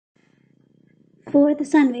For the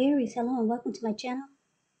sign of Aries, hello and welcome to my channel.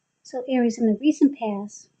 So Aries, in the recent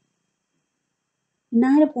past,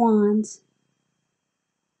 Knight of Wands,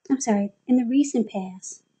 in the recent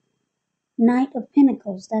past, Knight of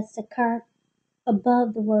Pentacles, that's the card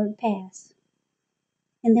above the word past.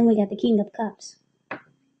 And then we got the King of Cups.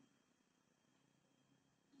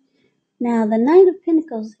 Now the Knight of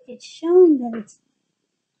Pentacles, it's showing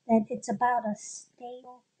that it's about a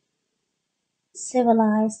stable,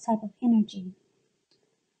 civilized type of energy.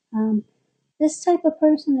 This type of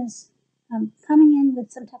person is coming in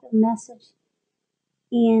with some type of message,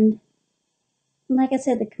 and like I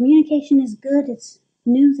said, the communication is good. It's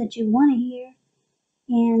news that you want to hear.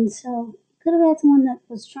 And so you could have had someone that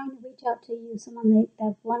was trying to reach out to you, someone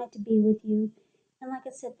that wanted to be with you. And like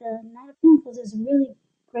I said, the Knight of Pentacles is a really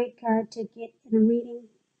great card to get in a reading.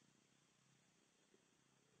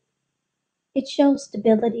 It shows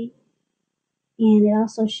stability, and it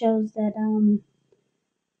also shows that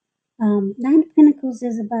Nine of Pentacles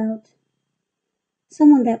is about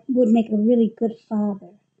someone that would make a really good father.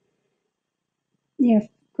 They're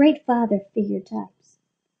great father figure types.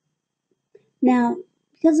 Now,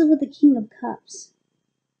 because of the King of Cups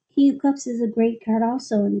is a great card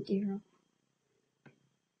also in the tarot.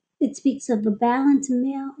 It speaks of the balanced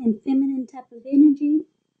male and feminine type of energy.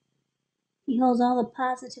 He holds all the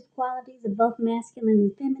positive qualities of both masculine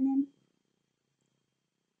and feminine.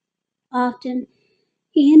 Often,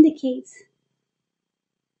 he indicates,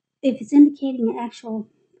 if it's indicating an actual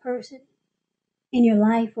person in your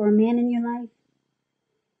life or a man in your life,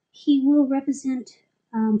 he will represent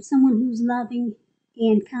someone who's loving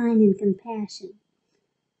and kind and compassionate.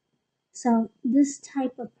 So this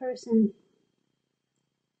type of person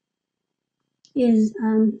is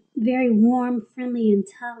very warm, friendly, and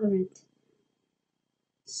tolerant.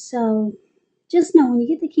 So just know when you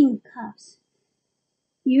get the King of Cups,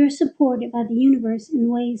 you're supported by the universe in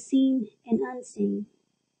ways seen and unseen.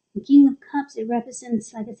 The King of Cups, it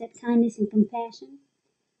represents, like I said, kindness and compassion.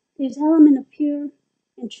 There's an element of pure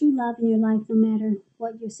and true love in your life no matter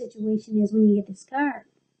what your situation is when you get this card.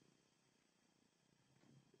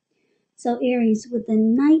 So Aries, with the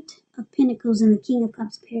Knight of Pentacles and the King of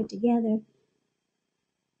Cups paired together,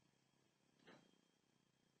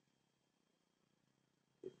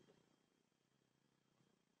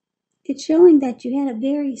 it's showing that you had a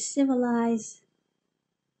very civilized,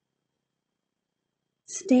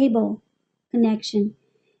 stable connection.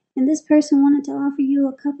 And this person wanted to offer you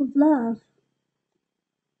a cup of love.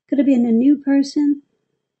 Could have been a new person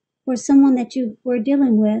or someone that you were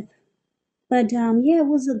dealing with. But yeah, it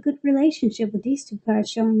was a good relationship with these two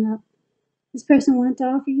cards showing up. This person wanted to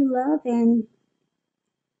offer you love, and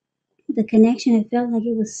the connection, it felt like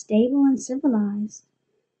it was stable and civilized.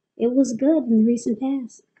 It was good in the recent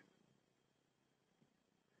past.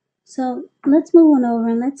 So let's move on over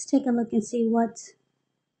and let's take a look and see what's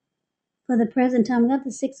for the present time. We got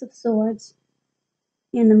the Six of Swords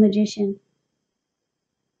and the Magician.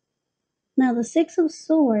 Now the Six of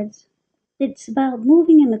Swords, it's about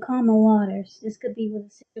moving in the calmer waters. This could be with a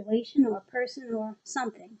situation or a person or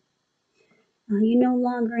something. You're no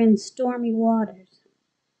longer in stormy waters.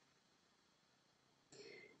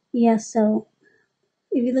 Yeah, so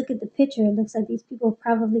if you look at the picture, it looks like these people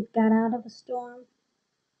probably got out of a storm,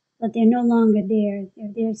 but they're no longer there.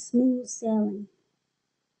 They're smooth sailing.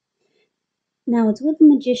 Now it's with the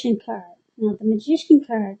Magician card. Now the Magician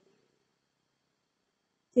card,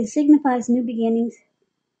 it signifies new beginnings,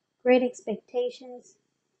 great expectations.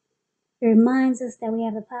 It reminds us that we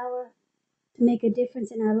have the power to make a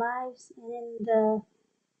difference in our lives and in the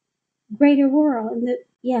greater world.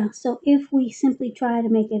 So if we simply try to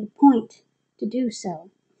make it a point to do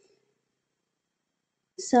so.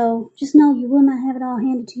 So just know you will not have it all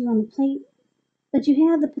handed to you on the plate, but you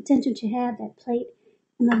have the potential to have that plate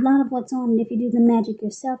and a lot of what's on it if you do the magic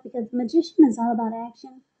yourself, because the Magician is all about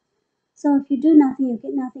action. So if you do nothing, you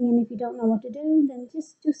get nothing, and if you don't know what to do, then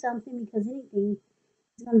just do something, because anything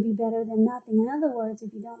is going to be better than nothing. In other words,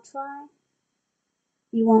 if you don't try,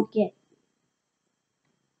 you won't get.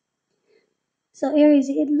 So Aries,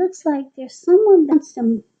 it looks like there's someone that wants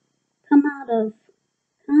to come out of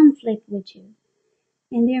conflict with you,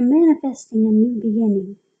 and they're manifesting a new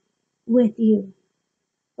beginning with you,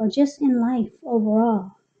 or just in life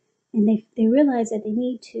overall. And they realize that they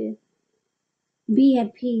need to be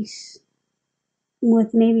at peace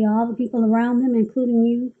with maybe all the people around them, including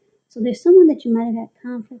you. So there's someone that you might have had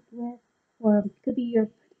conflict with, or it could be your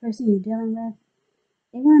person you're dealing with.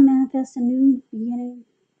 They want to manifest a new beginning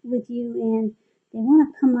with you, and they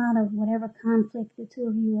want to come out of whatever conflict the two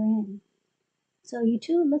of you are in. So you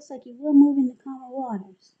two, it looks like you will move into calmer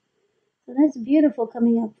waters. So that's beautiful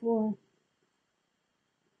coming up for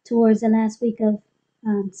towards the last week of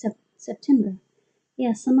September.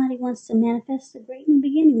 Yeah, somebody wants to manifest a great new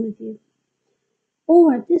beginning with you.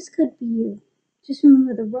 Or this could be you. Just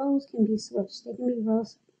remember the roles can be switched. They can be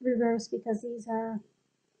roles reversed because these are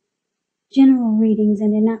general readings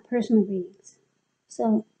and they're not personal readings.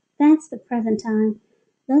 So that's the present time.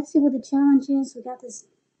 Let's see what the challenge is. We got this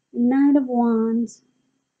Knight of Wands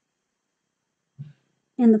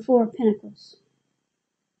and the Four of Pentacles.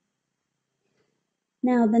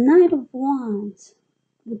 Now, the Knight of Wands,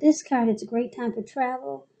 with this card, it's a great time for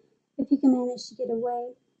travel. If you can manage to get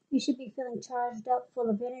away, you should be feeling charged up, full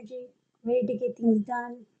of energy, ready to get things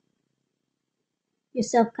done. Your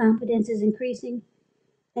self-confidence is increasing,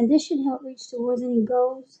 and this should help reach towards any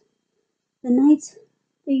goals. The Knights,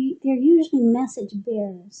 they're usually message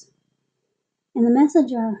bearers, and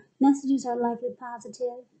the messages are likely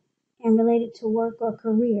positive and related to work or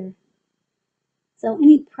career. So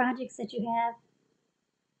any projects that you have,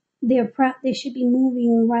 they should be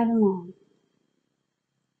moving right along,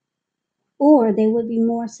 or they would be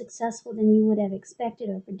more successful than you would have expected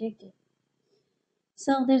or predicted.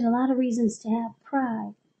 So there's a lot of reasons to have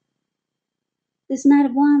pride. This Knight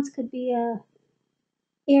of Wands could be a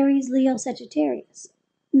Aries, Leo, Sagittarius.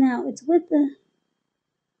 Now it's with the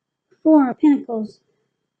Four of Pentacles,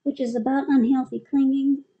 which is about unhealthy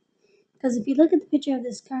clinging. Because if you look at the picture of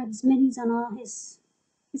this card, this man, he's on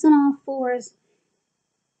all fours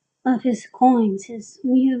of his coins.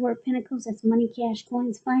 When you hear the word Pentacles, that's money, cash,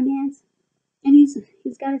 coins, finance. And he's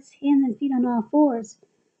got his hands and feet on all fours.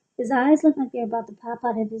 His eyes look like they're about to pop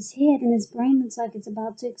out of his head, and his brain looks like it's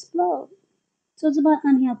about to explode. So it's about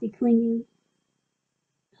unhealthy clinging,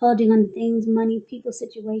 holding on to things, money, people,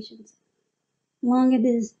 situations, longer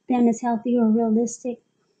than is healthy or realistic.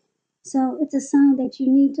 So it's a sign that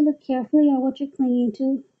you need to look carefully at what you're clinging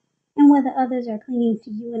to and whether others are clinging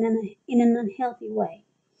to you in an unhealthy way.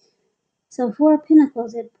 So Four of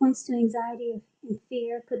Pentacles, it points to anxiety and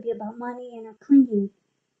fear. It could be about money and or clinging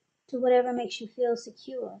to whatever makes you feel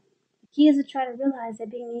secure. The key is to try to realize that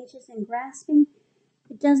being anxious and grasping,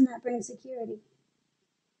 it does not bring security.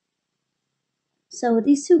 So with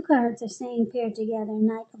these two cards are saying paired together,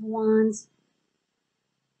 Knight of Wands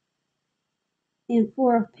and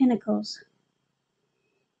Four of Pentacles.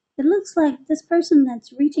 It looks like this person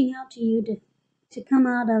that's reaching out to you to come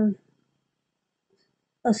out of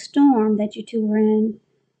a storm that you two were in,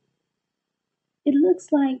 it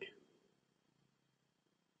looks like,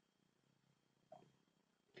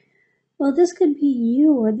 well, this could be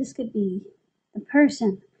you or this could be the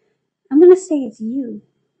person. I'm going to say it's you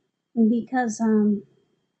because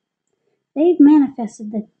they've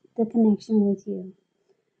manifested the connection with you.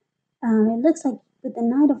 It looks like with the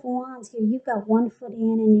Knight of Wands here, you've got one foot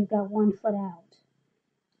in and you've got one foot out.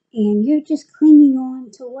 And you're just clinging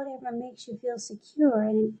on to whatever makes you feel secure.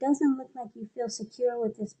 And it doesn't look like you feel secure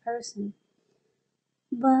with this person.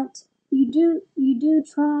 But you do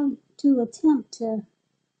try to attempt to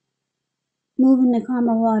move in the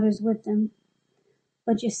calmer waters with them.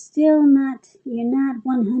 But you're not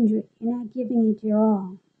 100. You're not giving it your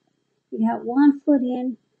all. You got one foot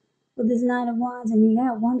in with this Knight of Wands and you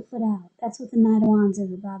got one foot out. That's what the Knight of Wands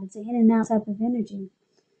is about. It's an in and out type of energy.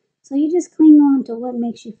 So you just cling on to what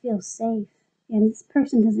makes you feel safe. And this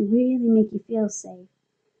person doesn't really make you feel safe.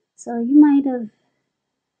 So you might have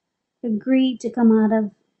agreed to come out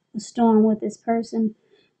of a storm with this person,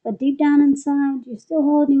 but deep down inside, you're still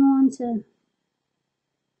holding on to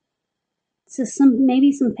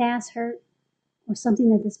maybe some past hurt or something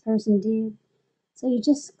that this person did. So you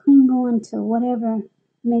just cling on to whatever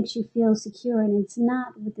makes you feel secure, and it's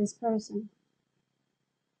not with this person.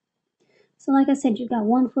 So like I said, you've got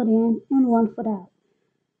one foot in and one foot out.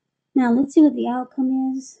 Now let's see what the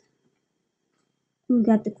outcome is. We've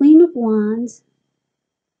got the Queen of Wands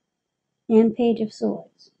and Page of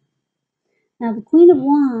Swords. Now the Queen of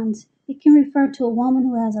Wands, it can refer to a woman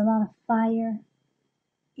who has a lot of fire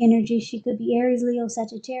energy. She could be Aries, Leo,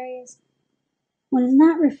 Sagittarius. When it's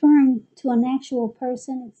not referring to an actual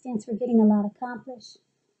person, it stands for getting a lot accomplished.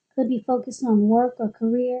 Could be focused on work or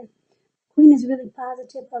career. Queen is really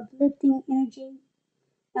positive, uplifting energy.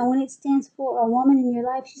 Now when it stands for a woman in your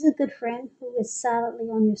life, she's a good friend who is solidly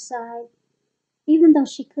on your side, even though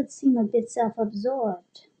she could seem a bit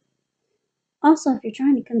self-absorbed. Also, if you're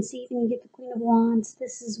trying to conceive and you get the Queen of Wands,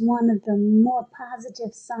 this is one of the more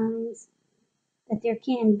positive signs that there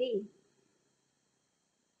can be.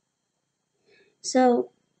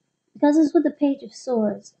 So, because it's with the Page of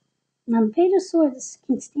Swords, now the Page of Swords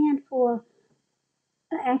can stand for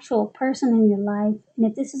an actual person in your life, and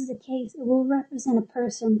if this is the case, it will represent a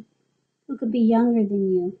person who could be younger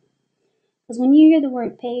than you. Because when you hear the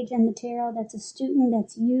word page in the tarot, that's a student,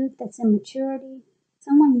 that's youth, that's immaturity,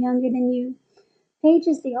 someone younger than you.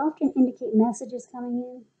 Pages, they often indicate messages coming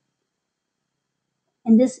in.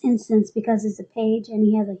 In this instance, because it's a page and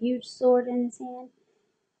he has a huge sword in his hand,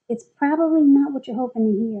 it's probably not what you're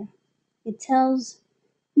hoping to hear. It tells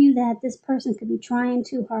you that this person could be trying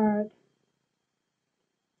too hard,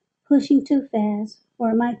 pushing too fast, or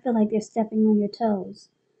it might feel like they're stepping on your toes.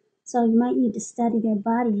 So you might need to study their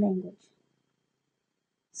body language.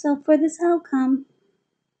 So for this outcome,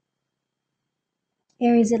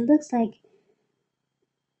 Aries, it looks like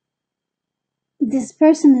this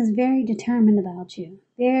person is very determined about you.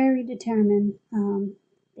 Very determined.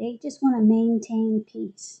 They just want to maintain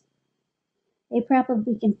peace. They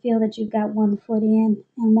probably can feel that you've got one foot in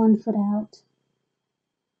and one foot out.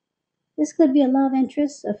 This could be a love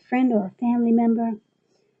interest, a friend, or a family member.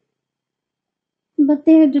 But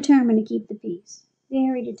they're determined to keep the peace.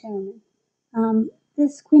 Very determined.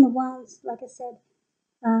 This Queen of Wands, like I said,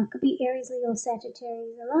 could be Aries, Leo,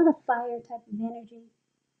 Sagittarius. A lot of fire type of energy.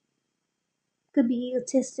 Could be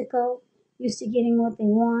egotistical, used to getting what they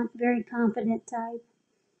want, very confident type.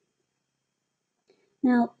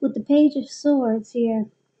 Now, with the Page of Swords here,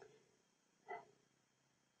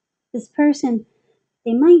 this person,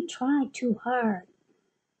 they might try too hard.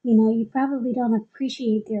 You know, you probably don't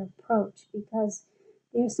appreciate their approach because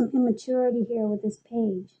there's some immaturity here with this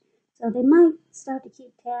page. So they might start to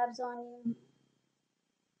keep tabs on you.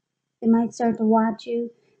 They might start to watch you.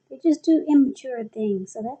 They just do immature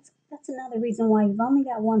things. So that's another reason why you've only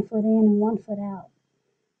got one foot in and one foot out.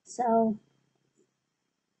 So,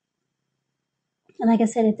 and like I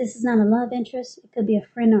said, if this is not a love interest, it could be a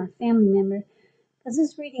friend or a family member. Because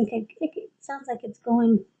this reading it sounds like it's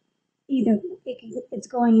going it's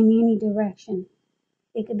going in any direction.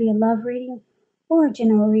 It could be a love reading or a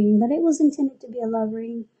general reading, but it was intended to be a love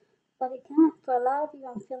reading. But it can't. For a lot of you,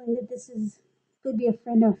 I'm feeling that this could be a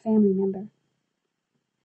friend or a family member.